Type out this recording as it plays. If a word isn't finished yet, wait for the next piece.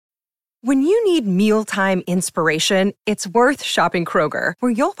When you need mealtime inspiration, it's worth shopping Kroger,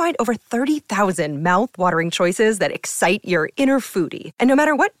 where you'll find over 30,000 mouth-watering choices that excite your inner foodie. And no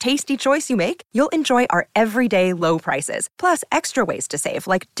matter what tasty choice you make, you'll enjoy our everyday low prices, plus extra ways to save,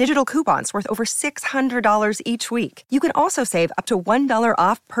 like digital coupons worth over $600 each week. You can also save up to $1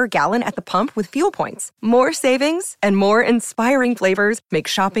 off per gallon at the pump with fuel points. More savings and more inspiring flavors make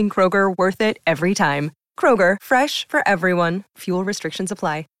shopping Kroger worth it every time. Kroger, fresh for everyone. Fuel restrictions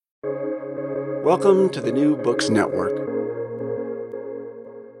apply. Welcome to the New Books Network.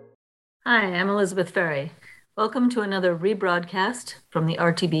 Hi, I'm Elizabeth Ferry. Welcome to another rebroadcast from the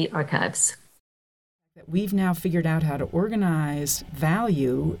RTB archives. We've now figured out how to organize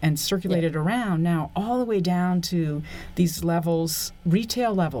value and circulate it around now all the way down to these levels,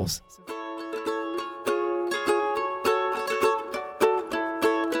 retail levels.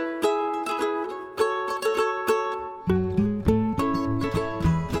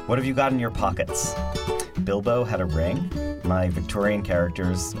 What have you got in your pockets? Bilbo had a ring. My Victorian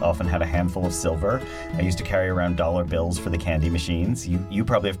characters often had a handful of silver. I used to carry around dollar bills for the candy machines. You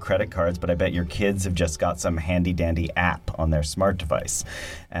probably have credit cards, but I bet your kids have just got some handy-dandy app on their smart device.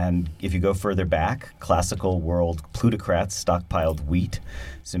 And if you go further back, classical world plutocrats stockpiled wheat.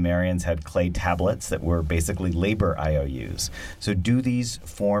 Sumerians had clay tablets that were basically labor IOUs. So do these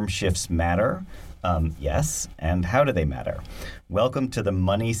form shifts matter? Yes. And how do they matter? Welcome to the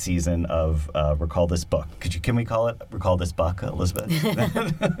money season of Recall This Book. Can we call it Recall This Book, Elizabeth?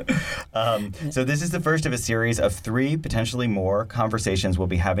 So this is the first of a series of 3, potentially more, conversations we'll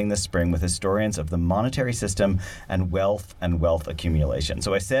be having this spring with historians of the monetary system and wealth accumulation.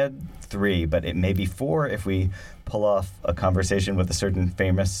 So I said 3, but it may be 4 if we pull off a conversation with a certain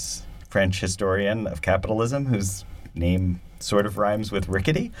famous French historian of capitalism whose name sort of rhymes with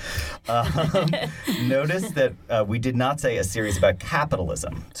rickety. Notice that we did not say a series about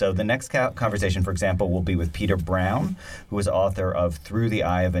capitalism. So the next conversation, for example, will be with Peter Brown, who is author of Through the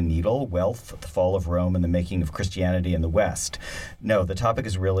Eye of a Needle, Wealth, the Fall of Rome, and the Making of Christianity in the West. No, the topic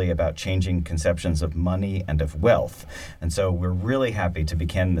is really about changing conceptions of money and of wealth. And so we're really happy to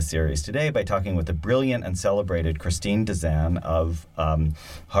begin the series today by talking with the brilliant and celebrated Christine Desan of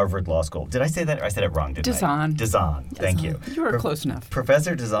Harvard Law School. Did I say that? I said it wrong, didn't I? Desan. Thank you. You were close enough.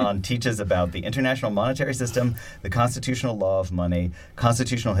 Professor Desan teaches about the international monetary system, the constitutional law of money,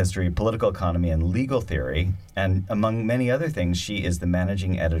 constitutional history, political economy, and legal theory. And among many other things, she is the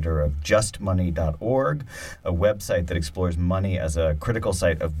managing editor of justmoney.org, a website that explores money as a critical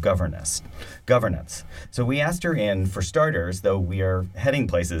site of governance. So we asked her in, for starters, though we are heading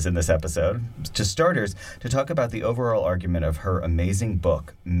places in this episode, to talk about the overall argument of her amazing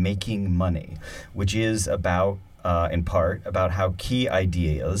book, Making Money, which is about in part, about how key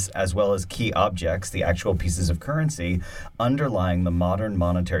ideas, as well as key objects, the actual pieces of currency underlying the modern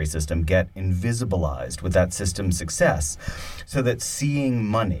monetary system, get invisibilized with that system's success, so that seeing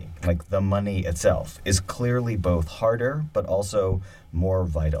money, like the money itself, is clearly both harder but also more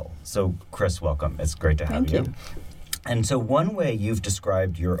vital. So, Chris, welcome. It's great to have you. And so one way you've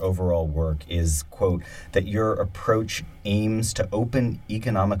described your overall work is, quote, that your approach aims to open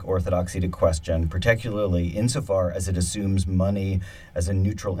economic orthodoxy to question, particularly insofar as it assumes money as a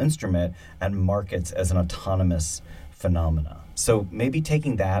neutral instrument and markets as an autonomous phenomena. So maybe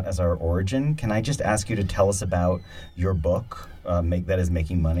taking that as our origin, can I just ask you to tell us about your book, that is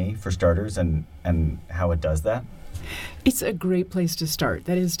Making Money, for starters, and how it does that? It's a great place to start.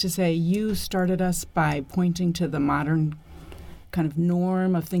 That is to say, you started us by pointing to the modern kind of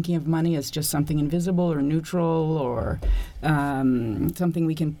norm of thinking of money as just something invisible or neutral or something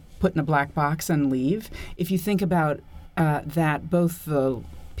we can put in a black box and leave. If you think about that, both the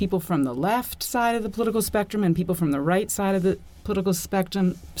people from the left side of the political spectrum and people from the right side of the political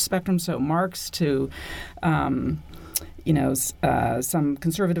spectrum, so Marx to some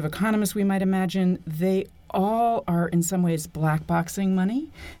conservative economists we might imagine, they all are in some ways black boxing money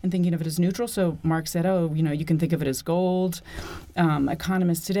and thinking of it as neutral. So Marx said, you can think of it as gold.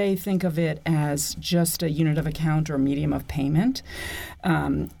 Economists today think of it as just a unit of account or medium of payment.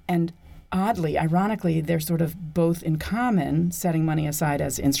 And oddly, ironically, they're sort of both in common, setting money aside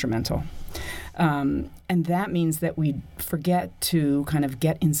as instrumental. And that means that we forget to kind of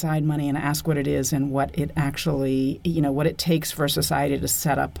get inside money and ask what it is and what it actually, what it takes for a society to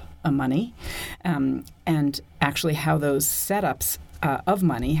set up a money, and actually how those setups of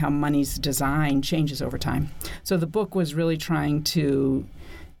money, how money's design changes over time. So the book was really trying to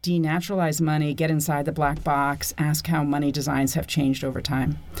denaturalize money, get inside the black box, ask how money designs have changed over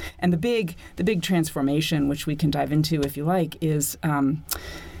time. And the big transformation, which we can dive into if you like, is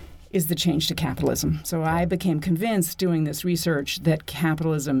is the change to capitalism. So I became convinced doing this research that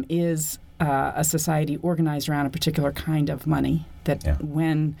capitalism is a society organized around a particular kind of money, that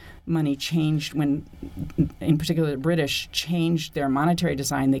when money changed, when in particular the British changed their monetary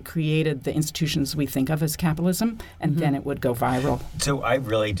design, they created the institutions we think of as capitalism, and then it would go viral. So I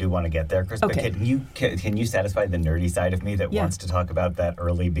really do want to get there, Chris, Okay. but can you satisfy the nerdy side of me that wants to talk about that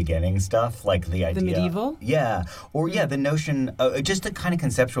early beginning stuff, like the idea... The medieval? Yeah. Or, the notion, just the kind of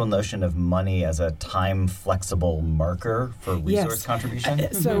conceptual notion of money as a time-flexible marker for resource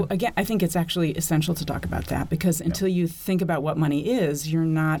contribution? So, again, I think it's actually essential to talk about that, because until you think about what money is, you're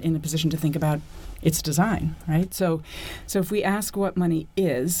not in a position to think about its design, right? So if we ask what money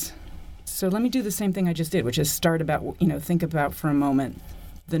is, so let me do the same thing I just did, which is think about for a moment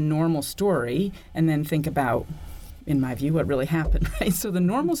the normal story, and then think about, in my view, what really happened, right? So the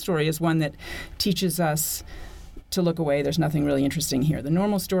normal story is one that teaches us to look away. There's nothing really interesting here. The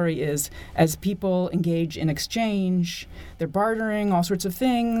normal story is, as people engage in exchange, they're bartering all sorts of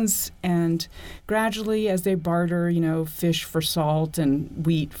things, and gradually as they barter, fish for salt and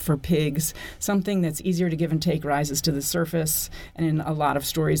wheat for pigs, something that's easier to give and take rises to the surface, and in a lot of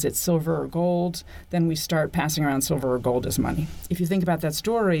stories it's silver or gold. Then we start passing around silver or gold as money. If you think about that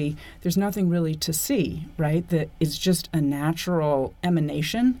story, there's nothing really to see, right? That it's just a natural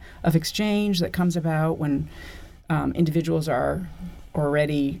emanation of exchange that comes about when individuals are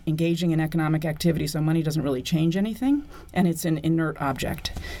already engaging in economic activity, so money doesn't really change anything, and it's an inert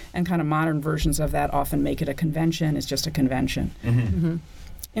object. And kind of modern versions of that often make it a convention. It's just a convention.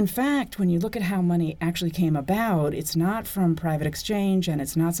 In fact, when you look at how money actually came about, it's not from private exchange, and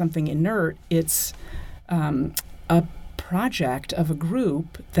it's not something inert. It's a project of a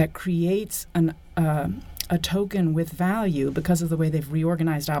group that creates a token with value because of the way they've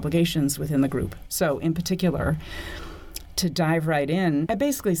reorganized obligations within the group. So in particular, to dive right in, I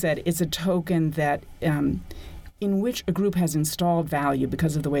basically said it's a token that in which a group has installed value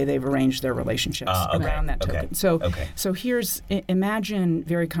because of the way they've arranged their relationships around that token. So imagine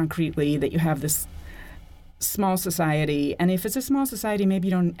very concretely that you have this small society, and if it's a small society, maybe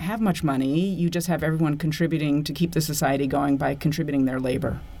you don't have much money, you just have everyone contributing to keep the society going by contributing their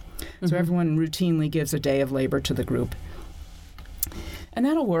labor. So everyone routinely gives a day of labor to the group. And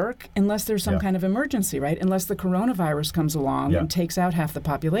that'll work unless there's some kind of emergency, right? Unless the coronavirus comes along and takes out half the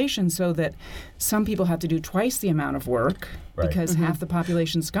population, so that some people have to do twice the amount of work because half the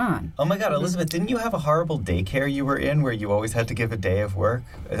population's gone. Oh my God, Elizabeth, didn't you have a horrible daycare you were in where you always had to give a day of work?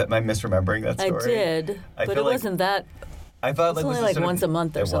 Am I misremembering that story? I did, but it wasn't that... I thought it's only like once a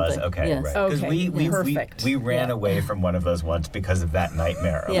month or something. It was, okay, yes. right. Because we ran away from one of those once because of that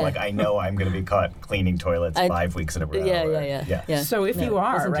nightmare. Like, I know I'm going to be caught cleaning toilets 5 weeks in a row. Yeah. So if you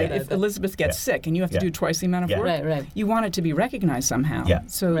are, right, if Elizabeth gets sick and you have to do twice the amount of work, you want it to be recognized somehow.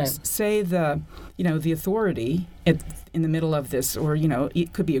 So say the authority in the middle of this, or,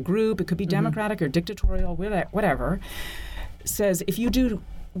 it could be a group, it could be democratic or dictatorial, whatever, says if you do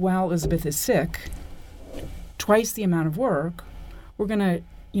while Elizabeth is sick twice the amount of work, we're going to,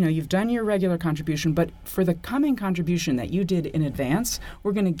 you've done your regular contribution, but for the coming contribution that you did in advance,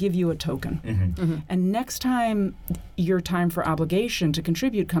 we're going to give you a token. And next time your time for obligation to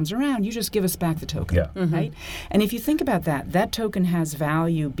contribute comes around, you just give us back the token, right? And if you think about that token has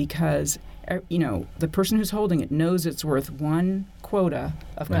value because, the person who's holding it knows it's worth one quota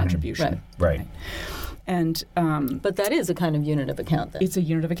of contribution. Right. And but that is a kind of unit of account then. It's a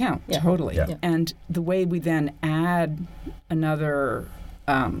unit of account, totally. And the way we then add another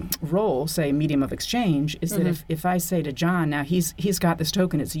role, say medium of exchange, is that if I say to John, now he's got this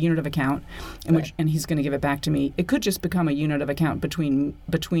token, it's a unit of account, and he's going to give it back to me. It could just become a unit of account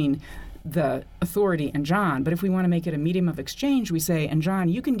between the authority and John, but if we want to make it a medium of exchange, we say, and John,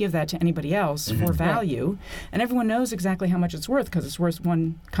 you can give that to anybody else for value, and everyone knows exactly how much it's worth because it's worth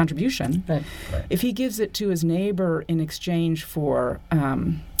one contribution. If he gives it to his neighbor in exchange for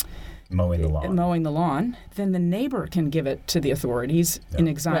mowing the lawn, then the neighbor can give it to the authorities in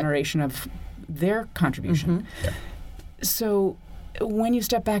exoneration of their contribution. So when you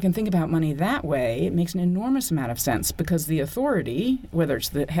step back and think about money that way, it makes an enormous amount of sense because the authority, whether it's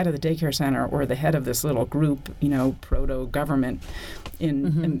the head of the daycare center or the head of this little group, proto-government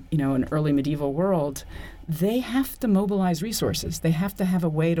in an early medieval world, they have to mobilize resources. They have to have a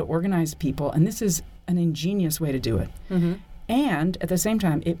way to organize people, and this is an ingenious way to do it. And at the same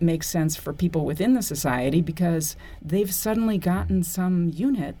time, it makes sense for people within the society because they've suddenly gotten some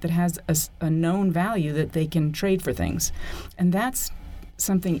unit that has a known value that they can trade for things. And that's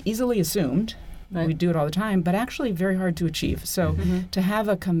something easily assumed. We do it all the time, but actually very hard to achieve. So to have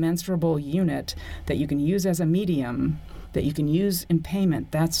a commensurable unit that you can use as a medium, that you can use in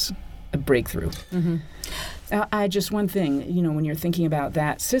payment, that's a breakthrough. I just one thing, when you're thinking about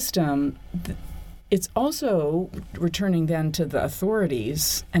that system, it's also returning then to the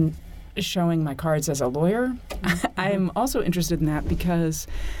authorities and showing my cards as a lawyer. I'm also interested in that because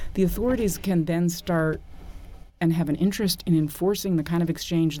the authorities can then start and have an interest in enforcing the kind of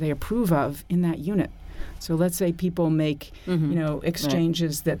exchange they approve of in that unit. So let's say people make,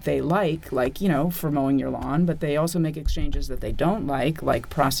 exchanges that they like, for mowing your lawn, but they also make exchanges that they don't like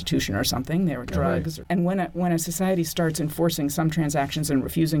prostitution or something, or drugs. Right. And when a society starts enforcing some transactions and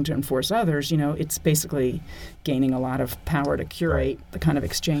refusing to enforce others, it's basically gaining a lot of power to curate the kind of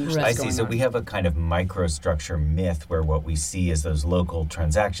exchange that's going on. So we have a kind of microstructure myth where what we see is those local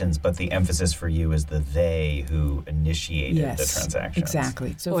transactions, but the emphasis for you is the they who initiated the transactions.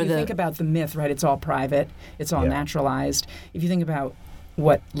 Exactly. So if you think about the myth, right, it's all private. It's all naturalized. If you think about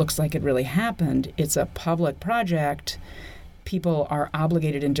what looks like it really happened, it's a public project. People are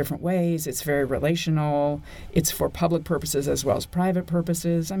obligated in different ways. It's very relational. It's for public purposes as well as private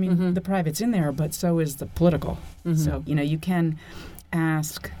purposes. I mean, the private's in there, but so is the political. So, you can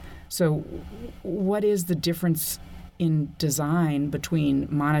ask, so what is the difference in design between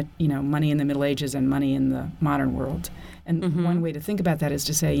money in the Middle Ages and money in the modern world? And one way to think about that is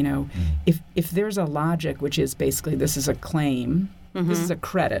to say, if there's a logic, which is basically this is a claim, this is a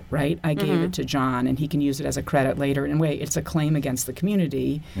credit, right? I gave it to John, and he can use it as a credit later. In a way, it's a claim against the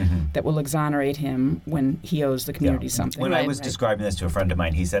community that will exonerate him when he owes the community something. When I was describing this to a friend of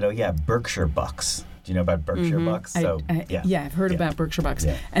mine, he said, Berkshire bucks. Do you know about Berkshire bucks? I've heard about Berkshire bucks.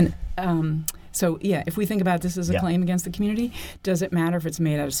 Yeah. And if we think about this as a claim against the community, does it matter if it's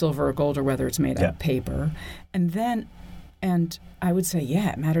made out of silver or gold or whether it's made out of paper? And I would say,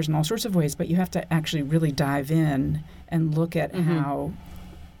 it matters in all sorts of ways, but you have to actually really dive in and look at how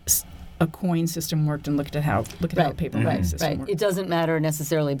a coin system worked and look at how a paper system worked. It doesn't matter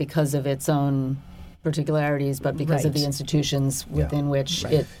necessarily because of its own particularities, but because of the institutions within which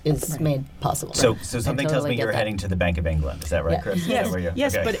it is made possible. So something tells me you're heading to the Bank of England. Is that right, Chris?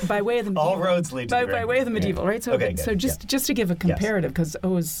 Yes, but by way of the medieval. All roads lead to by way of the medieval, right? So, just to give a comparative, because it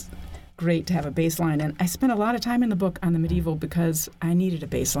was great to have a baseline, and I spent a lot of time in the book on the medieval because I needed a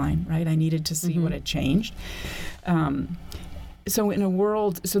baseline, right? I needed to see what had changed. So in a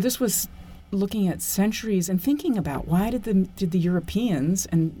world, this was looking at centuries and thinking about why did the Europeans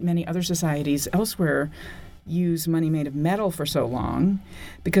and many other societies elsewhere use money made of metal for so long?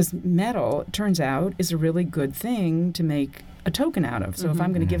 Because metal, it turns out, is a really good thing to make a token out of. So if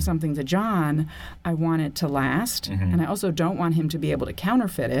I'm going to give something to John, I want it to last, and I also don't want him to be able to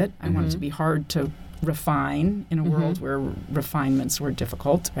counterfeit it. I want it to be hard to refine in a world where refinements were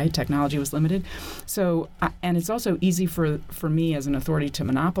difficult, right? Technology was limited. So, and it's also easy for me as an authority to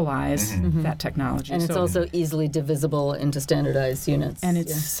monopolize that technology. And it's also easily divisible into standardized units. And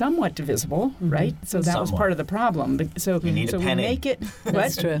it's somewhat divisible, right? So that was part of the problem. So you need a penny. We make it.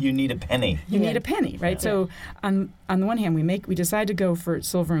 That's true. You need a penny. You need a penny, right? So on the one hand, we decide to go for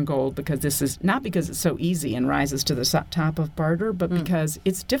silver and gold because this is not because it's so easy and rises to the top of barter, but because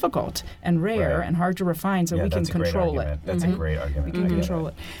it's difficult and rare and hard to refine, so we can control it. That's a great argument. We can control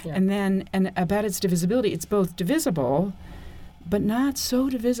it. Yeah. And about its divisibility, it's both divisible, but not so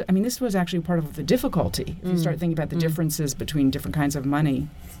divisible. I mean, this was actually part of the difficulty. If you start thinking about the differences between different kinds of money,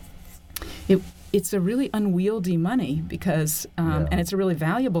 it's a really unwieldy money because, and it's a really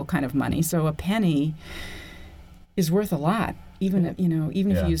valuable kind of money. So a penny is worth a lot. Even if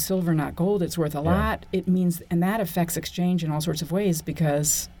you use silver, not gold, it's worth a lot. It means, and that affects exchange in all sorts of ways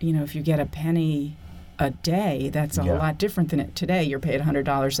because, if you get a penny a day, that's a whole lot different than it today. You're paid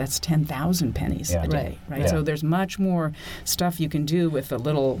 $100, that's 10,000 pennies a day, right? Yeah. So there's much more stuff you can do with a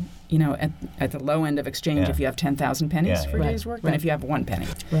little, at the low end of exchange if you have 10,000 pennies for a day's work than if you have 1 penny.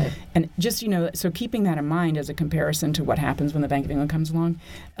 Right. And just, so keeping that in mind as a comparison to what happens when the Bank of England comes along,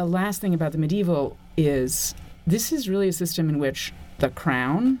 a last thing about the medieval is this is really a system in which the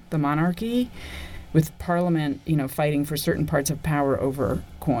crown, the monarchy, with Parliament, fighting for certain parts of power over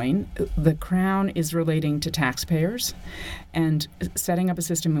coin, the crown is relating to taxpayers and setting up a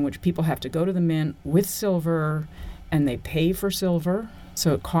system in which people have to go to the mint with silver and they pay for silver.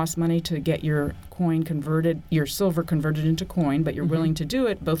 So it costs money to get your coin converted, your silver converted into coin, but you're willing to do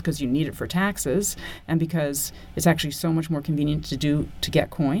it both because you need it for taxes and because it's actually so much more convenient to get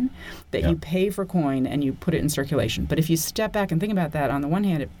coin that you pay for coin and you put it in circulation. But if you step back and think about that, on the one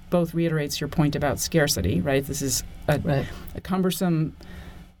hand, it both reiterates your point about scarcity, right? This is a cumbersome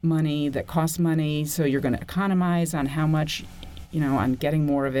money that costs money, so you're going to economize on how much, on getting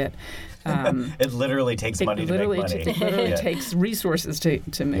more of it. It literally takes money to make money. It literally takes resources to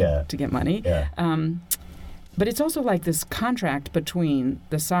get money. Yeah. But it's also like this contract between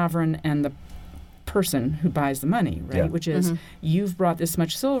the sovereign and the person who buys the money, right? Yeah. Which is, you've brought this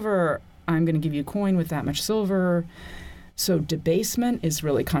much silver, I'm going to give you a coin with that much silver. So debasement is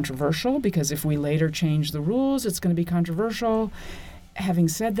really controversial because if we later change the rules, it's going to be controversial. Having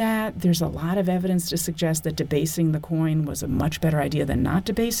said that, there's a lot of evidence to suggest that debasing the coin was a much better idea than not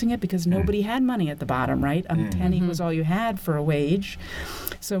debasing it because nobody had money at the bottom, right? A penny was all you had for a wage.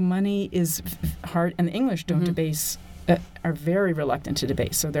 So money is hard, and the English don't debase, are very reluctant to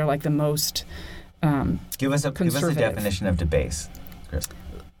debase. So they're like the most Give us a definition of debase, Chris.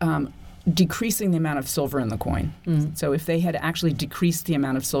 Decreasing the amount of silver in the coin. So if they had actually decreased the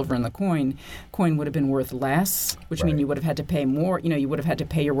amount of silver in the coin would have been worth less, which means you would have had to pay more. You would have had to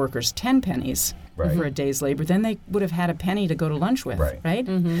pay your workers 10 pennies for a day's labor. Then they would have had a penny to go to lunch with, right?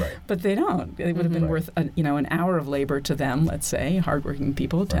 But they don't. It would have been worth an hour of labor to them, let's say, hardworking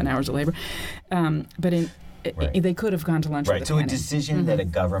people, 10 hours of labor. But they could have gone to lunch with a penny. So a decision that a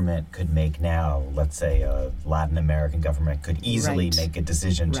government could make now, let's say a Latin American government could easily make a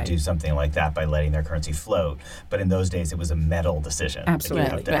decision to do something like that by letting their currency float. But in those days, it was a metal decision.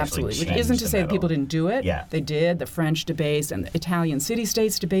 Absolutely. Which isn't to say that people didn't do it. Yeah. They did. The French debased, and the Italian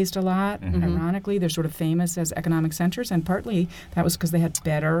city-states debased a lot. Ironically, they're sort of famous as economic centers, and partly that was because they had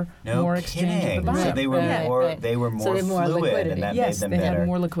better, more exchange at the bottom. So they were more fluid, liquidity. and that Yes, made them they better. had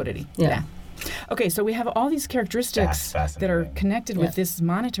more liquidity. Yeah. Okay, so we have all these characteristics that are connected with this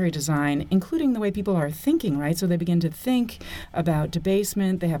monetary design, including the way people are thinking, right? So they begin to think about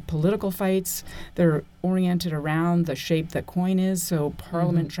debasement. They have political fights. They're oriented around the shape that coin is. So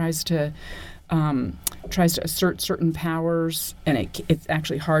Parliament tries to assert certain powers, and it's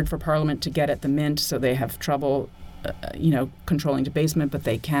actually hard for Parliament to get at the mint, so they have trouble controlling debasement, but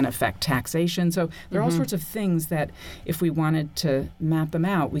they can affect taxation. So there are all sorts of things that if we wanted to map them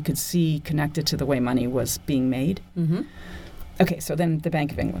out, we could see connected to the way money was being made. Okay, so then the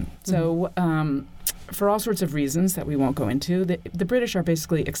Bank of England. So for all sorts of reasons that we won't go into, the British are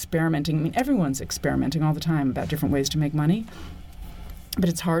basically experimenting. I mean, everyone's experimenting all the time about different ways to make money, but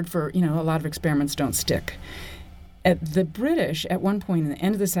it's hard for, a lot of experiments don't stick. The British, at one point in the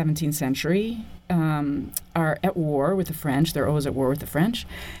end of the 17th century, are at war with the French. They're always at war with the French.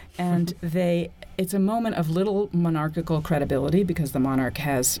 And it's a moment of little monarchical credibility because the monarch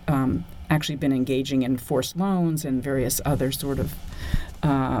has actually been engaging in forced loans and various other sort of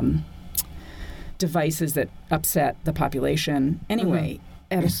devices that upset the population. Anyway,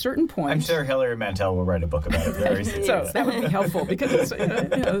 at a certain point... I'm sure Hilary Mantel will write a book about it very soon. So that would be helpful because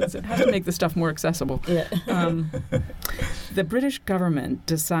it has to make the stuff more accessible. Yeah. The British government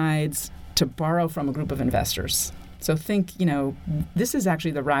decides to borrow from a group of investors. So think, this is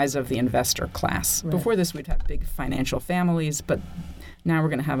actually the rise of the investor class. Right. Before this, we'd have big financial families, but now we're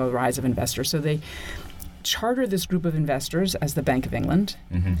going to have a rise of investors. So they charter this group of investors as the Bank of England,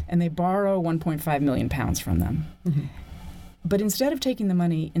 and they borrow £1.5 million from them. But instead of taking the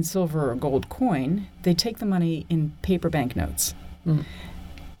money in silver or gold coin, they take the money in paper banknotes.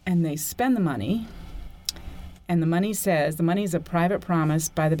 And they spend the money, and the money is a private promise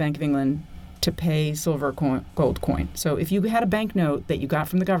by the Bank of England to pay silver or gold coin. So if you had a banknote that you got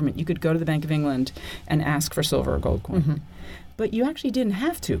from the government, you could go to the Bank of England and ask for silver or gold coin. But you actually didn't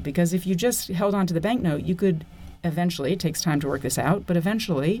have to, because if you just held on to the banknote, you could eventually, it takes time to work this out, but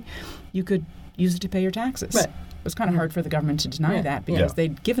eventually you could use it to pay your taxes. Right. It was kind of hard for the government to deny that because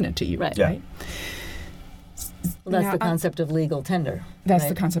they'd given it to you, right? Well, that's the concept of legal tender. That's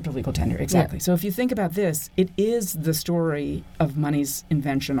the concept of legal tender, exactly. So if you think about this, it is the story of money's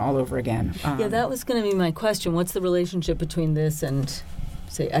invention all over again. That was going to be my question. What's the relationship between this and,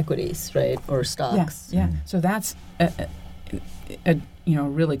 say, equities, right, or stocks? Yeah. So that's a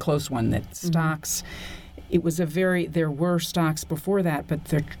really close one. That stocks. There were stocks before that, but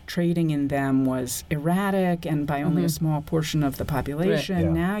the trading in them was erratic and by only a small portion of the population. Right.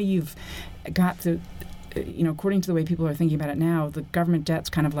 Now you've got according to the way people are thinking about it now, the government debt's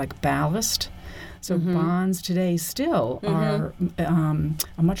kind of like ballast. So bonds today still are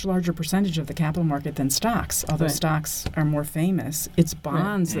a much larger percentage of the capital market than stocks. Although stocks are more famous, it's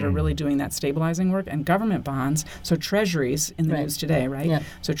bonds that are really doing that stabilizing work, and government bonds, so treasuries in the news today, right? Yeah.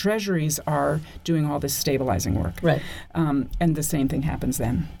 So treasuries are doing all this stabilizing work. Right. And the same thing happens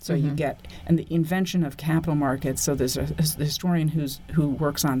then. So you get, and the invention of capital markets, so there's a historian who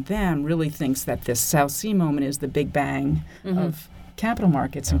works on them really thinks that this South Sea moment is the big bang of capital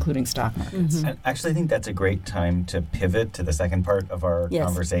markets, including stock markets. And actually, I think that's a great time to pivot to the second part of our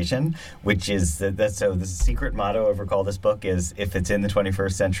conversation, which is so the secret motto of Recall This Book is, if it's in the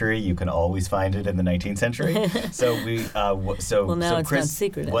 21st century, you can always find it in the 19th century. So well, now it's Chris, not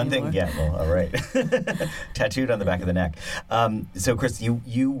secret one anymore. thing, all right, tattooed on the back of the neck. So Chris,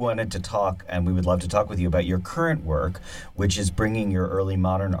 you wanted to talk, and we would love to talk with you about your current work, which is bringing your early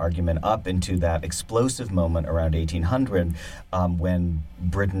modern argument up into that explosive moment around 1800, when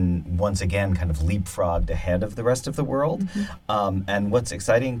Britain once again kind of leapfrogged ahead of the rest of the world. And what's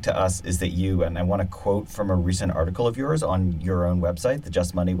exciting to us is that you, and I want to quote from a recent article of yours on your own website, the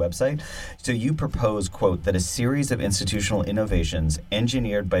Just Money website. So you propose, quote, that a series of institutional innovations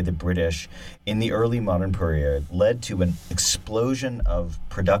engineered by the British in the early modern period led to an explosion of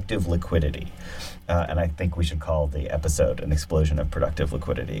productive liquidity. And I think we should call the episode An Explosion of Productive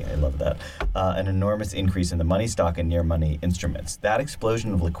Liquidity. I love that. An enormous increase in the money stock and near money instruments. That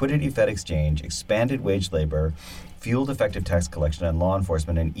explosion of liquidity-fed exchange expanded wage labor, fueled effective tax collection and law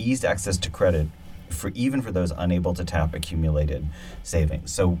enforcement, and eased access to credit even for those unable to tap accumulated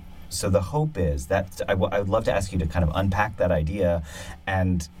savings. So the hope is that I would love to ask you to kind of unpack that idea,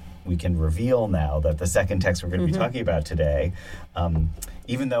 and we can reveal now that the second text we're going to be talking about today,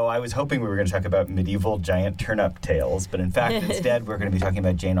 even though I was hoping we were going to talk about medieval giant turnip tales, but in fact, instead, we're going to be talking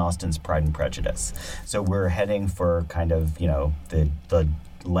about Jane Austen's Pride and Prejudice. So we're heading for kind of, the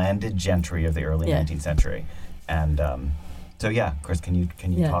landed gentry of the early 19th century. And Chris, can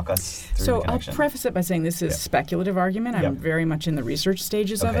you talk us through the connection? I'll preface it by saying this is speculative argument. I'm very much in the research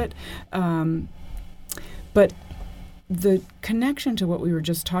stages of it. But the connection to what we were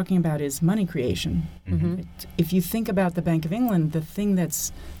just talking about is money creation. If you think about the Bank of England, the thing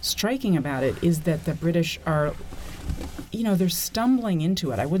that's striking about it is that the British are, they're stumbling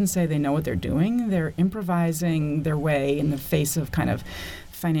into it. I wouldn't say they know what they're doing. They're improvising their way in the face of kind of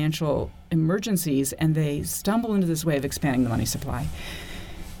financial emergencies, and they stumble into this way of expanding the money supply.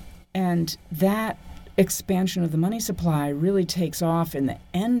 And that expansion of the money supply really takes off in the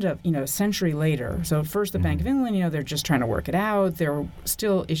end of, a century later. So first the Bank of England, they're just trying to work it out. They're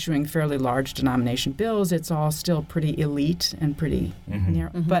still issuing fairly large denomination bills. It's all still pretty elite and pretty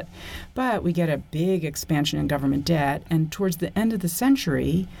narrow. But we get a big expansion in government debt. And towards the end of the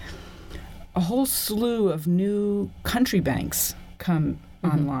century, a whole slew of new country banks come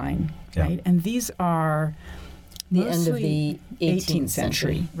online, right? And these are the end of the 18th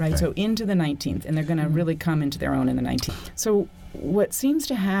century. Right? So into the 19th, and they're going to really come into their own in the 19th. So what seems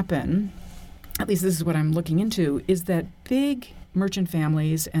to happen, at least this is what I'm looking into, is that big merchant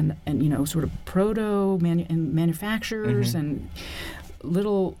families and sort of manufacturers and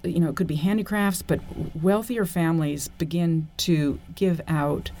little, it could be handicrafts, but wealthier families begin to give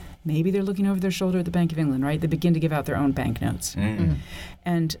out. Maybe they're looking over their shoulder at the Bank of England, right? They begin to give out their own banknotes.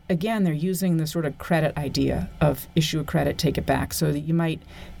 And again, they're using the sort of credit idea of issue a credit, take it back. So that you might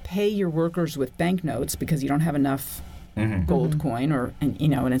pay your workers with banknotes because you don't have enough gold coin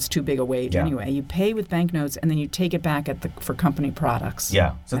and it's too big a wage anyway. You pay with banknotes and then you take it back for company products.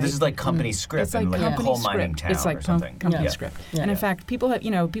 Yeah. So right? This is like company script it's like in like a coal mining town it's like or something. Company script. And in fact, people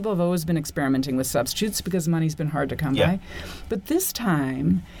have always been experimenting with substitutes because money's been hard to come by. But this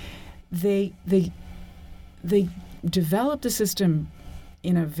time, they developed a system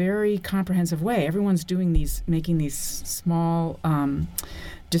in a very comprehensive way. Everyone's making these small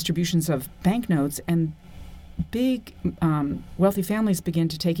distributions of banknotes, and big wealthy families begin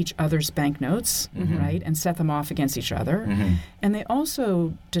to take each other's banknotes, right, and set them off against each other. And they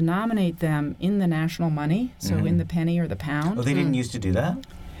also denominate them in the national money, so in the penny or the pound. Oh, they didn't used to do that?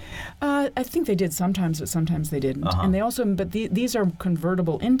 I think they did sometimes, but sometimes they didn't. And they also, these are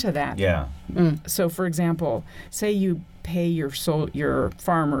convertible into that. Yeah. So, for example, say you pay your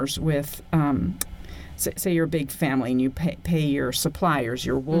farmers with, say you're a big family and you pay your suppliers,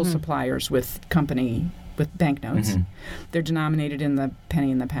 your wool suppliers with banknotes. They're denominated in the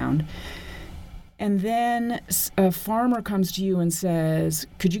penny and the pound. And then a farmer comes to you and says,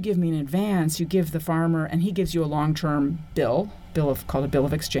 could you give me an advance? You give the farmer, and he gives you a long-term called a bill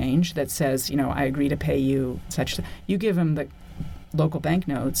of exchange that says, I agree to pay you such. You give him the local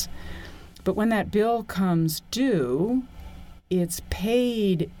banknotes. But when that bill comes due, it's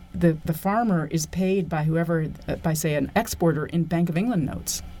paid, the farmer is paid by whoever, by say an exporter in Bank of England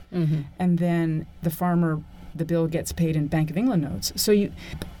notes. And then the bill gets paid in Bank of England notes. So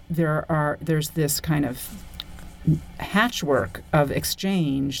there's this kind of hatchwork of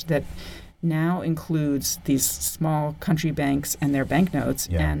exchange that now includes these small country banks and their banknotes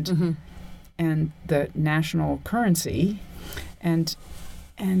and the national currency, and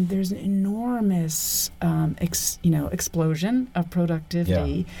And there's an enormous, explosion of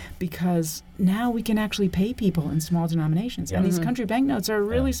productivity because now we can actually pay people in small denominations. And these country banknotes are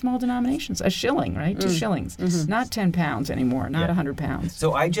really small denominations. A shilling, right? 2 shillings. Not 10 pounds anymore, not 100 pounds.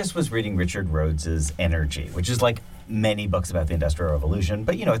 So I just was reading Richard Rhodes's Energy, which is like many books about the Industrial Revolution,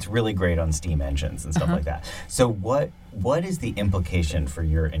 but, it's really great on steam engines and stuff like that. So what is the implication for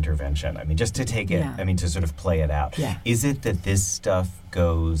your intervention? I mean, just to take it, to sort of play it out. Yeah. Is it that this stuff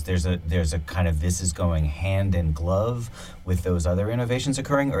goes, there's a kind of, this is going hand in glove with those other innovations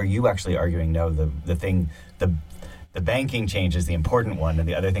occurring, or are you actually arguing, no, the banking change is the important one, and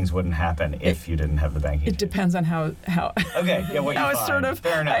the other things wouldn't happen if you didn't have the banking change? It depends on how okay, yeah, what you find. Sort of,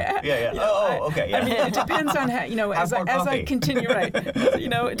 fair enough. Okay, yeah. I mean, it depends on how, as I continue, right.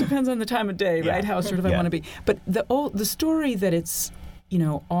 It depends on the time of day, right, how sort of I want to be. But the story that it's,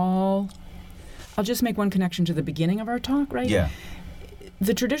 I'll just make one connection to the beginning of our talk, right? Yeah.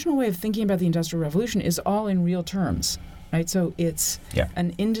 The traditional way of thinking about the Industrial Revolution is all in real terms, right? So it's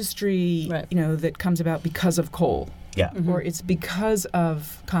an industry, that comes about because of coal. Yeah. Or it's because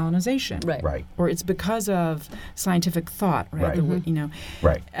of colonization. Right. Or it's because of scientific thought, right?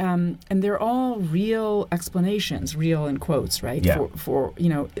 Right. And they're all real explanations, real in quotes, right? Yeah. For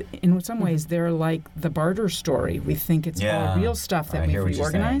in some ways, they're like the barter story. We think it's all real stuff that we've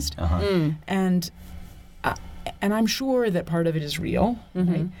reorganized. And I'm sure that part of it is real,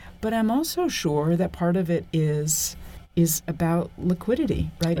 right? But I'm also sure that part of it is about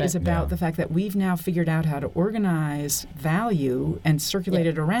liquidity, right? Is about the fact that we've now figured out how to organize value and circulate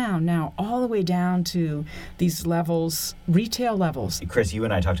it around now all the way down to these levels, retail levels. Chris, you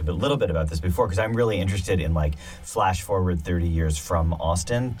and I talked a little bit about this before because I'm really interested in flash forward 30 years from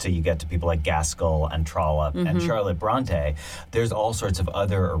Austin till you get to people like Gaskell and Trollope and Charlotte Bronte. There's all sorts of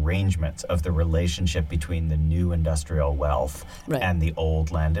other arrangements of the relationship between the new industrial wealth and the old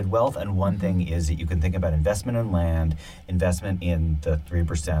landed wealth. And one thing is that you can think about investment in land, investment in the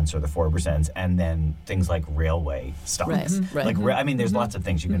 3% or the 4%, and then things like railway stocks. There's lots of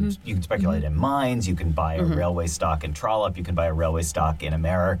things you can speculate in mines. You can buy a railway stock in Trollope. You can buy a railway stock in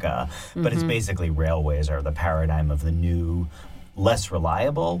America. But it's basically railways are the paradigm of the new, less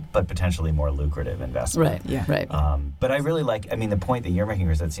reliable but potentially more lucrative investment. But I really like. The point that you're making,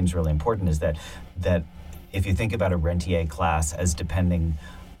 Chris, that seems really important is that if you think about a rentier class as depending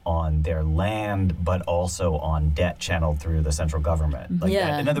on their land, but also on debt channeled through the central government.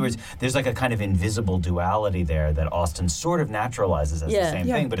 In other words, there's like a kind of invisible duality there that Austin sort of naturalizes as the same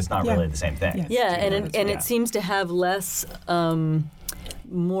thing, but it's not really the same thing. It seems to have less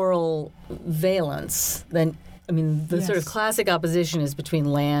moral valence than. The sort of classic opposition is between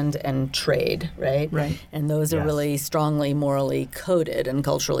land and trade, right? Right. And those are really strongly morally coded and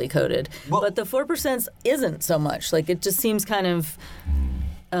culturally coded. Well, but the 4% isn't so much. It just seems kind of,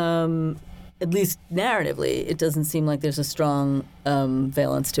 at least narratively, it doesn't seem like there's a strong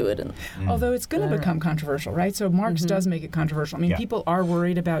valence to it. Although it's going to become controversial, right? So Marx does make it controversial. People are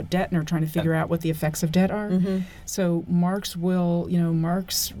worried about debt and are trying to figure out what the effects of debt are. So Marx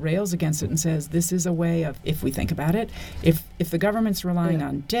Marx rails against it and says this is a way of, if we think about it, if the government's relying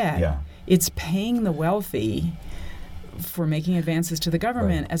on debt, it's paying the wealthy for making advances to the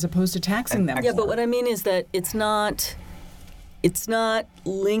government as opposed to taxing them. Yeah, but what I mean is that it's not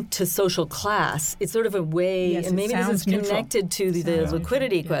linked to social class. It's sort of a way, and maybe this is connected to the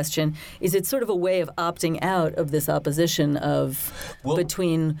liquidity question, is it's sort of a way of opting out of this opposition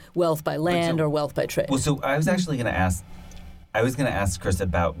between wealth by land or wealth by trade. Well, so I was actually going to ask Chris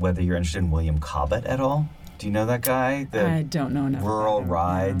about whether you're interested in William Cobbett at all. Do you know that guy? I don't know enough. Rural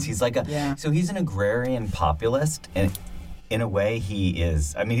Rides. He's like so he's an agrarian populist, and in a way he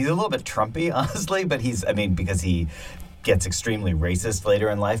is, he's a little bit Trumpy, honestly, but because he gets extremely racist later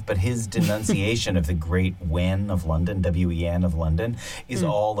in life, but his denunciation of the great Wen of London, W-E-N of London, is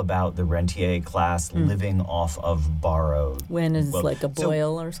all about the rentier class living off of borrowed. Wen is like a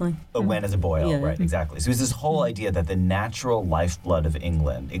boil or something? A Wen is a boil, right, exactly. So it's this whole idea that the natural lifeblood of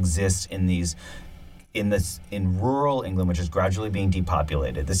England exists in rural England, which is gradually being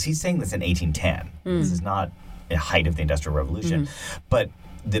depopulated. He's saying this in 1810. This is not the height of the Industrial Revolution, but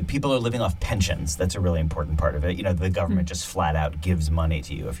the people are living off pensions. That's a really important part of it. The government just flat out gives money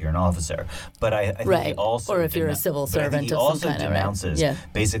to you if you're an officer. But I think he also... Or if you're a civil servant of some kind. He also denounces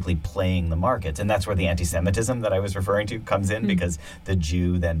basically playing the markets. And that's where the anti-Semitism that I was referring to comes in, because the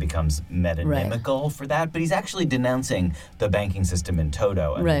Jew then becomes metonymical for that. But he's actually denouncing the banking system in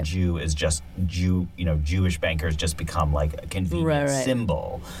toto. And the Jew is just Jewish bankers just become like a convenient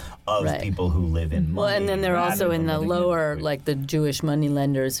symbol of people who live in money. Well, and then they're also in the lower, like the Jewish money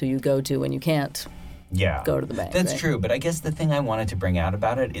lenders who you go to when you can't go to the bank. That's right? true, but I guess the thing I wanted to bring out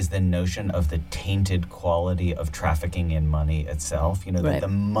about it is the notion of the tainted quality of trafficking in money itself. That the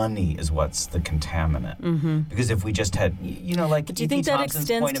money is what's the contaminant. Because if we just had, like E.P. Thompson's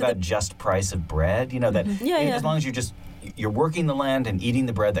point about just price of bread, that as long as you're working the land and eating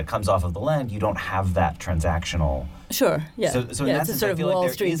the bread that comes off of the land, you don't have that transactional. Sure, yeah. So in that it's sense, a sort I of feel Wall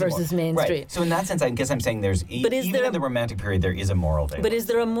like Street versus Main Street. So in that sense, I guess I'm saying there's, even in the Romantic period, there is a moral valence. But is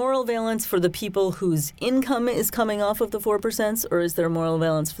there a moral valence for the people whose income is coming off of the 4%, or is there a moral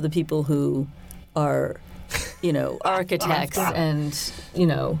valence for the people who are, architects and,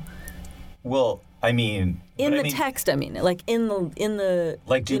 Well, I mean... In the text, like in the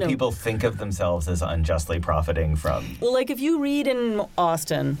like, do people think of themselves as unjustly profiting from... Well, like if you read in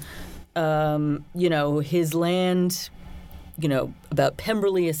Austen, his land, about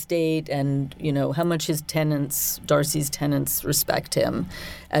Pemberley Estate and, how much his tenants, Darcy's tenants, respect him,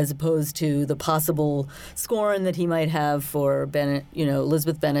 as opposed to the possible scorn that he might have for Bennett,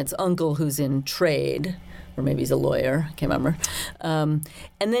 Elizabeth Bennet's uncle who's in trade. Or maybe he's a lawyer, I can't remember. And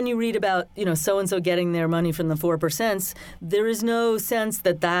then you read about, so-and-so getting their money from the 4%. There is no sense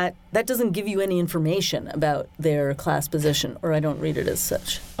that doesn't give you any information about their class position, or I don't read it as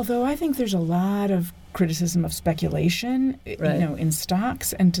such. Although I think there's a lot of criticism of speculation, in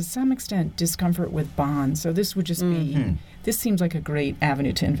stocks, and to some extent discomfort with bonds. So this would just be, this seems like a great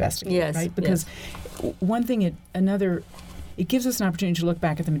avenue to investigate, right? Because one thing, it gives us an opportunity to look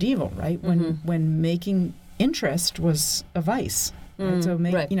back at the medieval, right? When making interest was a vice. Right?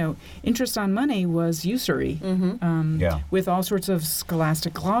 So, interest on money was usury, with all sorts of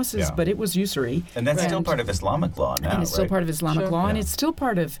scholastic glosses, but it was usury. And that's still part of Islamic law now, and it's still part of Islamic law, and it's still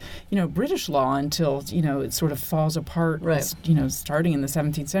part of, British law until, it sort of falls apart, starting in the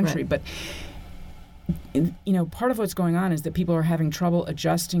 17th century. But part of what's going on is that people are having trouble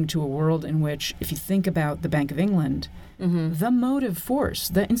adjusting to a world in which, if you think about the Bank of England, the motive force,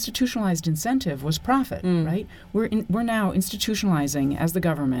 the institutionalized incentive was profit, right? We're now institutionalizing, as the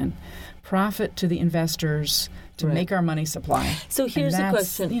government, profit to the investors to make our money supply. So here's the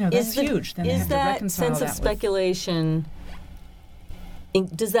question. That's huge. Then is that sense of speculation,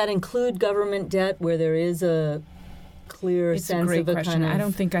 does that include government debt where there is a clear it's sense a great of a question. kind of I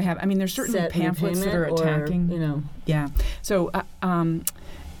don't think I have. I mean, there's certainly pamphlets that are attacking. Yeah. So,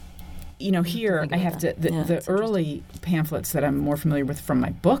 here I have to the early pamphlets that I'm more familiar with from my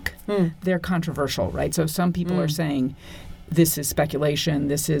book. They're controversial, right? So some people are saying this is speculation.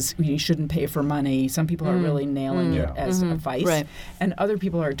 This is you shouldn't pay for money. Some people are really nailing it as a vice, and other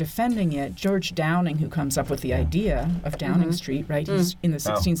people are defending it. George Downing, who comes up with the idea of Downing Street, right? He's in the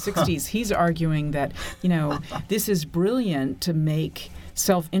 1660s. He's arguing that this is brilliant to make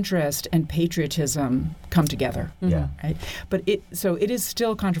self-interest and patriotism come together. Right? But it is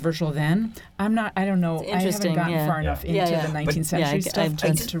still controversial then. I don't know. I haven't gotten far enough into the 19th century stuff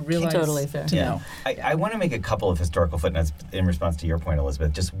to realize. Totally fair. To know. I want to make a couple of historical footnotes in response to your point,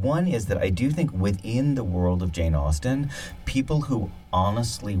 Elizabeth. Just one is that I do think within the world of Jane Austen, people who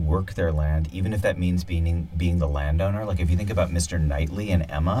honestly work their land, even if that means being the landowner. Like if you think about Mr. Knightley and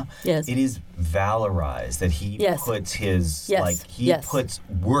Emma, it is valorized that he puts his puts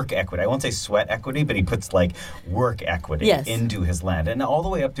work equity. I won't say sweat equity, but he puts work equity into his land. And all the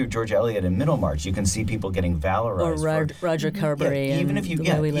way up through George Eliot and Middlemarch, you can see people getting valorized. Or Roger Carberry. Even if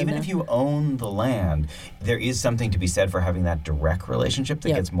you own the land, there is something to be said for having that direct relationship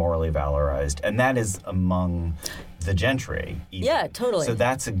that gets morally valorized. And that is among the gentry. Even. Yeah, totally. So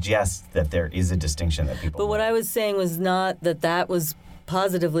that suggests that there is a distinction that people But what I was saying was not that was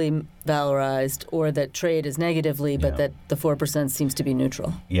positively valorized or that trade is negatively, but that the 4% seems to be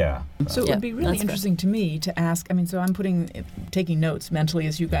neutral. Yeah. So it would be really interesting to me to ask, so I'm taking notes mentally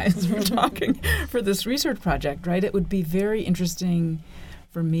as you guys were talking for this research project, right? It would be very interesting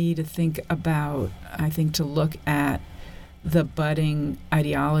for me to think about, to look at the budding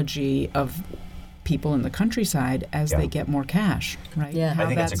ideology of people in the countryside as they get more cash, right? Yeah. I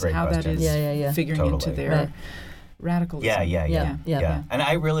think that's a great question. That is figuring into their radicalism. Yeah. And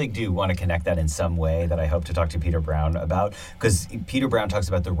I really do want to connect that in some way that I hope to talk to Peter Brown about, because Peter Brown talks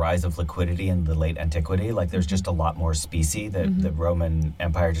about the rise of liquidity in the late antiquity. Like there's just a lot more specie. The Roman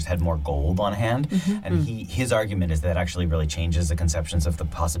Empire just had more gold on hand. And his argument is that actually really changes the conceptions of the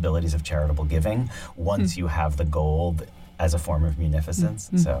possibilities of charitable giving once you have the gold as a form of munificence.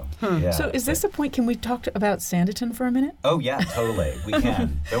 So, yeah. So is this a point? Can we talk about Sanditon for a minute? Oh, yeah, totally. We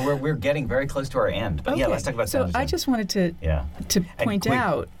can. We're getting very close to our end. But yeah, let's talk about Sanditon. So I just wanted to point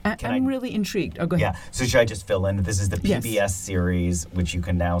out, I'm really intrigued. Oh, go ahead. Yeah. So should I just fill in? This is the PBS series, which you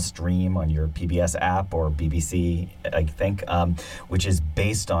can now stream on your PBS app or BBC, I think, which is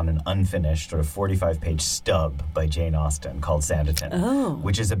based on an unfinished sort of 45-page stub by Jane Austen called Sanditon,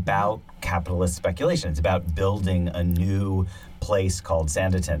 which is about capitalist speculation. It's about building a new place called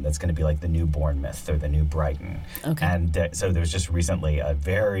Sanditon that's going to be like the new Bournemouth or the new Brighton. Okay. And so there was just recently a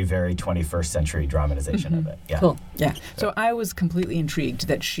very, very 21st century dramatization of it. Yeah. Cool. Yeah. So I was completely intrigued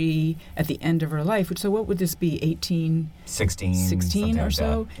that she, at the end of her life, so what would this be, 16 or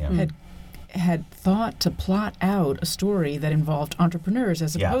so, had thought to plot out a story that involved entrepreneurs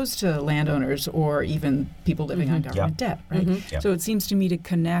as opposed to landowners or even people living on government debt, right? So it seems to me to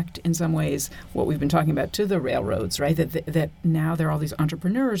connect in some ways what we've been talking about to the railroads, right? That now there are all these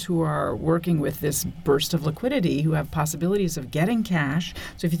entrepreneurs who are working with this burst of liquidity, who have possibilities of getting cash.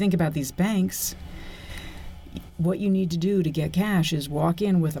 So if you think about these banks, what you need to do to get cash is walk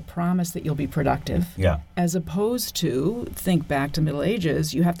in with a promise that you'll be productive. Yeah. As opposed to, think back to Middle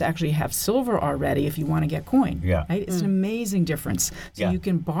Ages, you have to actually have silver already if you want to get coin. Yeah. Right? It's an amazing difference. So you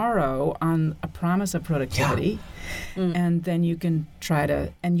can borrow on a promise of productivity, and then you can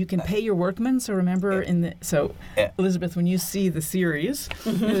and you can pay your workmen. So remember Elizabeth, when you see the series,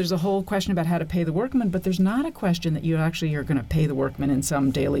 there's a whole question about how to pay the workmen, but there's not a question that you actually are going to pay the workmen in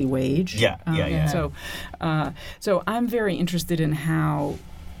some daily wage. So I'm very interested in how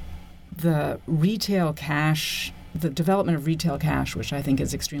the development of retail cash, which I think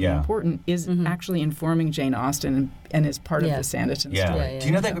is extremely important, is actually informing Jane Austen and is part of the Sanditon story. Do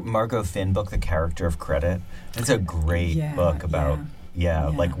you know that Margot Finn book, The Character of Credit? It's a great book about...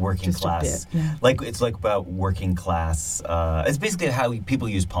 like working class. Like it's like about working class. It's basically how people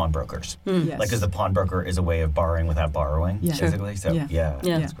use pawnbrokers. Like, because the pawnbroker is a way of borrowing without borrowing, basically. So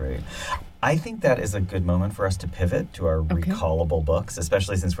that's great. I think that is a good moment for us to pivot to our recallable books,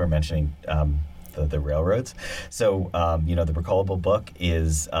 especially since we're mentioning the railroads. So, the recallable book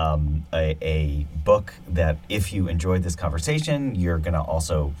is a book that if you enjoyed this conversation, you're going to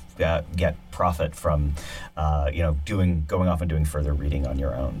also get profit from, going off and doing further reading on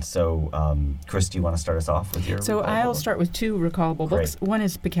your own. So, Chris, do you want to start us off with your I'll start with two recallable books. One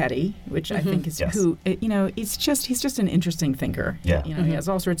is Piketty, which I think is he's just an interesting thinker. Yeah. He has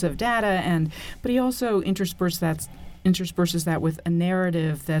all sorts of data, but he also intersperses that with a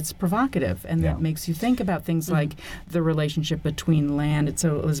narrative that's provocative and that makes you think about things like the relationship between land. And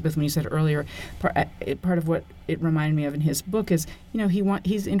so, Elizabeth, when you said earlier, part of what it reminded me of in his book is,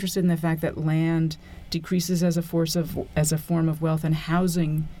 he's interested in the fact that land decreases as a form of wealth, and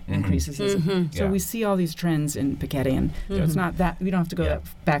housing increases. So we see all these trends in Piketty, and it's not that we don't have to go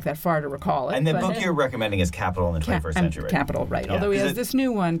back that far to recall it. And the book you're recommending is Capital in the 21st Century. Capital, right? Yeah. Although he has this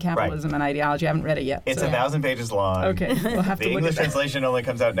new one, Capitalism and Ideology. I haven't read it yet. It's 1,000 pages long. Okay, we'll have to the look English at that. translation only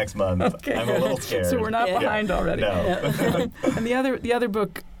comes out next month. Okay. I'm a little scared. So we're not behind already. No. And the other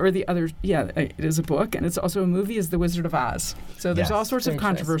book, it is a book, and it's also a movie, is The Wizard of Oz. So there's all sorts of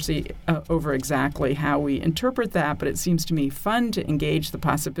controversy over exactly how we interpret that, but it seems to me fun to engage the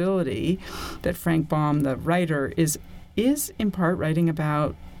possibility that Frank Baum, the writer, is in part writing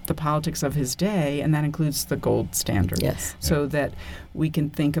about the politics of his day, and that includes the gold standard. Yes. So that we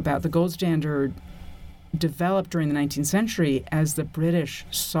can think about the gold standard developed during the 19th century as the British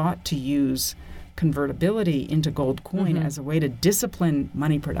sought to use convertibility into gold coin as a way to discipline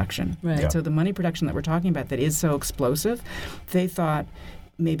money production. Right. Yeah. So the money production that we're talking about that is so explosive, they thought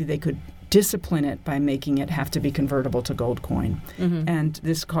maybe they could discipline it by making it have to be convertible to gold coin. And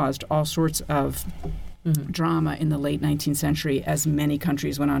this caused all sorts of drama in the late 19th century as many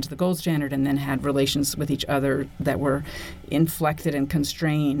countries went on to the gold standard and then had relations with each other that were inflected and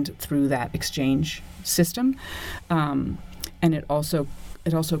constrained through that exchange system. And it also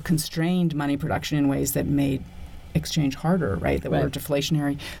constrained money production in ways that made exchange harder, right? That were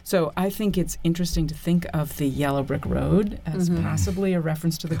deflationary. So I think it's interesting to think of the Yellow Brick Road as possibly a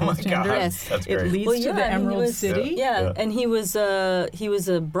reference to the gold standard. Yes, that's great. It leads to the Emerald City. And he was a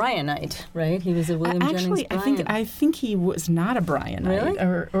Bryanite, right? He was a William Jennings Bryan. I think he was not a Bryanite.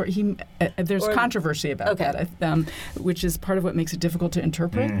 Really? Or he. There's controversy about that, which is part of what makes it difficult to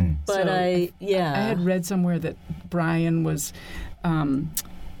interpret. But I had read somewhere that Bryan was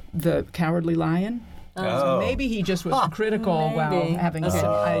the Cowardly Lion. So maybe he just was critical while having some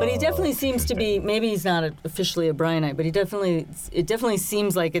ideas. But he definitely seems to be, maybe he's not officially a Bryanite, but it definitely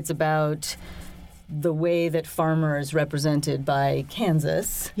seems like it's about the way that farmers represented by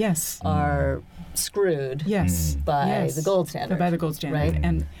Kansas are screwed by the gold standard. By the gold standard. Right?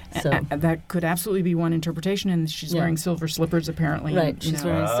 And that could absolutely be one interpretation, and she's wearing silver slippers apparently. Right, she's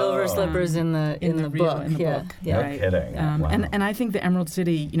wearing silver slippers in the book. In the book. No kidding. Wow. And I think the Emerald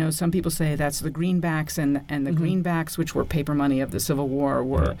City, some people say that's the greenbacks, and the greenbacks, which were paper money of the Civil War,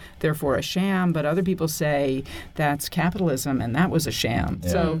 were therefore a sham, but other people say that's capitalism, and that was a sham. Yeah.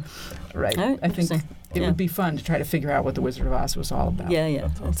 So, I think it would be fun to try to figure out what The Wizard of Oz was all about. Yeah,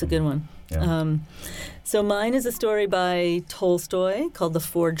 that's a good one. Yeah. So mine is a story by Tolstoy called The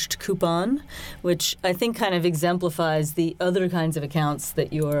Forged Coupon, which I think kind of exemplifies the other kinds of accounts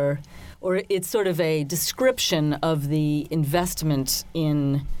that or it's sort of a description of the investment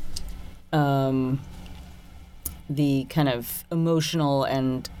in the kind of emotional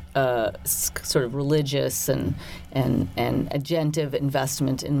and sort of religious and agentive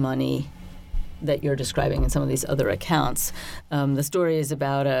investment in money that you're describing in some of these other accounts. The story is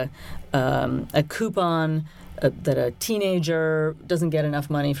about a coupon that a teenager doesn't get enough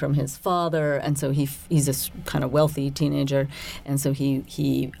money from his father, and so he's a kind of wealthy teenager, and so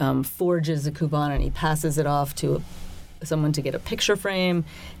he forges a coupon and he passes it off to someone to get a picture frame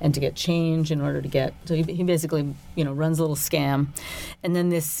and to get change in order to get. So he basically, runs a little scam, and then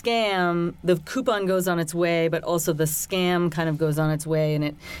this scam, the coupon goes on its way, but also the scam kind of goes on its way,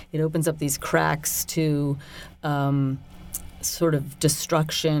 and it opens up these cracks to sort of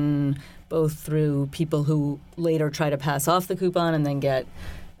destruction, both through people who later try to pass off the coupon and then get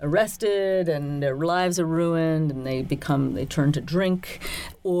arrested and their lives are ruined and they turn to drink,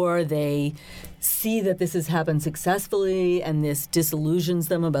 or they see that this has happened successfully and this disillusions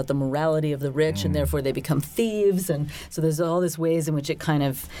them about the morality of the rich and therefore they become thieves. And so there's all these ways in which it kind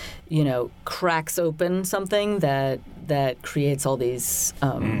of, cracks open something that creates all these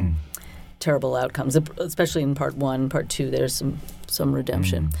terrible outcomes, especially in part 1. Part 2, there's some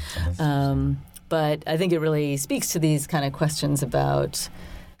redemption. But I think it really speaks to these kind of questions about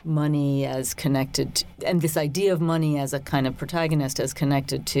money as connected, and this idea of money as a kind of protagonist as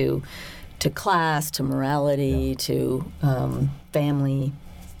connected to class, to morality, to family,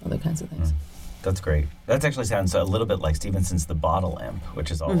 other kinds of things. That's great. That actually sounds a little bit like Stevenson's The Bottle Imp,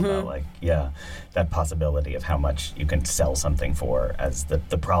 which is all about that possibility of how much you can sell something for, as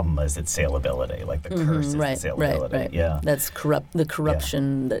the problem is its saleability, like the curse is the saleability. Right. Yeah. That's the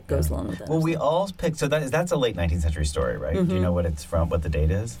corruption that goes along with that. Well, we all picked, so that's a late 19th century story, right? Do you know what it's from, what the date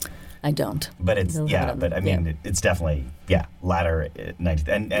is? I don't. But it's, it's definitely, latter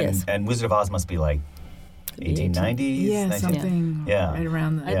 19th. And Wizard of Oz must be like 1890s? Yeah, something right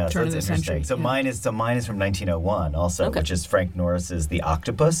around the turn of the century. So mine is from 1901 also, which is Frank Norris's The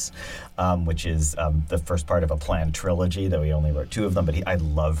Octopus, which is the first part of a planned trilogy, though he only wrote 2 of them. But I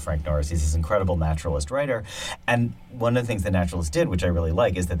love Frank Norris. He's this incredible naturalist writer. And one of the things the naturalists did, which I really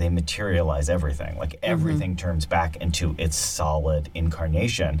like, is that they materialize everything. Like everything turns back into its solid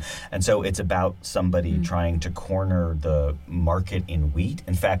incarnation. And so it's about somebody trying to corner the market in wheat.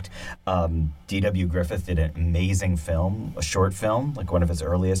 In fact, D.W. Griffith did an amazing film, a short film, like one of his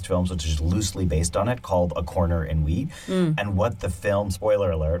earliest films, which is loosely based on it, called A Corner in Wheat. And what the film,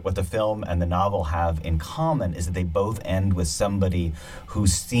 spoiler alert, what the film and the novel have in common is that they both end with somebody who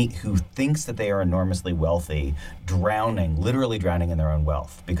thinks that they are enormously wealthy, literally drowning in their own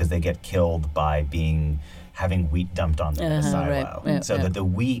wealth because they get killed by having wheat dumped on them in a silo. That the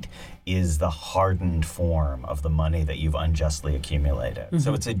wheat is the hardened form of the money that you've unjustly accumulated.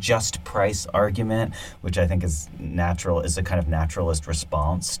 So it's a just price argument, which I think is a kind of naturalist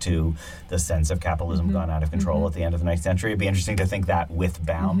response to the sense of capitalism gone out of control at the end of the 19th century. It'd be interesting to think that with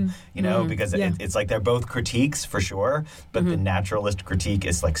Baum, because it's like they're both critiques for sure, but the naturalist critique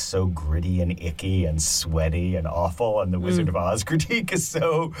is like so gritty and icky and sweaty and awful, and the Wizard of Oz critique is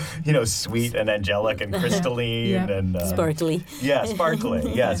so, sweet and angelic and crystalline and sparkly. Yeah,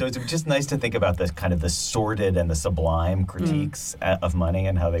 sparkly. Yeah, so it's just nice to think about this kind of the sordid and the sublime critiques of money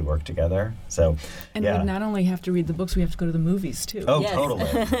and how they work together. So, and we not only have to read the books, we have to go to the movies too. Oh, totally.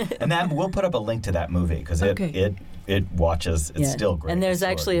 And that we'll put up a link to that movie because it watches. It's still great. And there's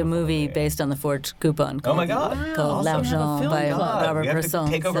actually a movie based on the Forged Coupon. Oh my God! Called L'Argent by Robert Bresson.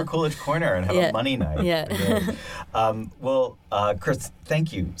 Take over Coolidge Corner and have a money night. Yeah. Well, Chris,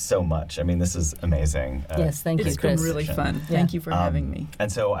 thank you so much. I mean, this is amazing. Yes, thank you, Chris. It's been really fun. Thank you for having me.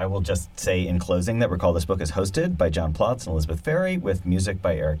 And so I will just say in closing that Recall This Book is hosted by John Plotz and Elizabeth Ferry, with music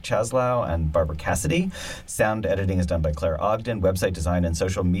by Eric Chaslow and Barbara Cassidy. Sound editing is done by Claire Ogden. Website design and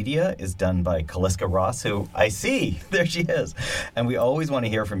social media is done by Kaliska Ross, who I see There she is. And we always want to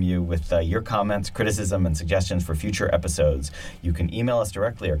hear from you with your comments, criticism, and suggestions for future episodes. You can email us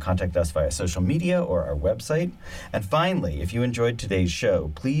directly or contact us via social media or our website. And finally, if you enjoyed today's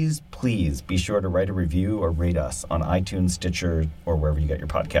show, please be sure to write a review or rate us on iTunes, Stitcher, or wherever you get your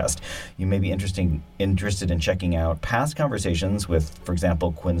podcast. You may be interested in checking out past conversations with, for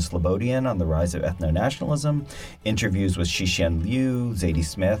example, Quinn Slobodian on the rise of ethno-nationalism, interviews with Xixian Liu, Zadie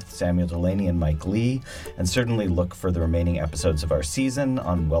Smith, Samuel Delaney, and Mike Lee, and certainly look for the remaining episodes of our season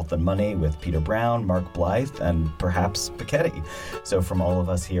on Wealth and Money with Peter Brown, Mark Blythe, and perhaps Piketty. So from all of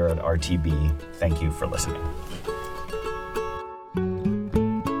us here at RTB, thank you for listening.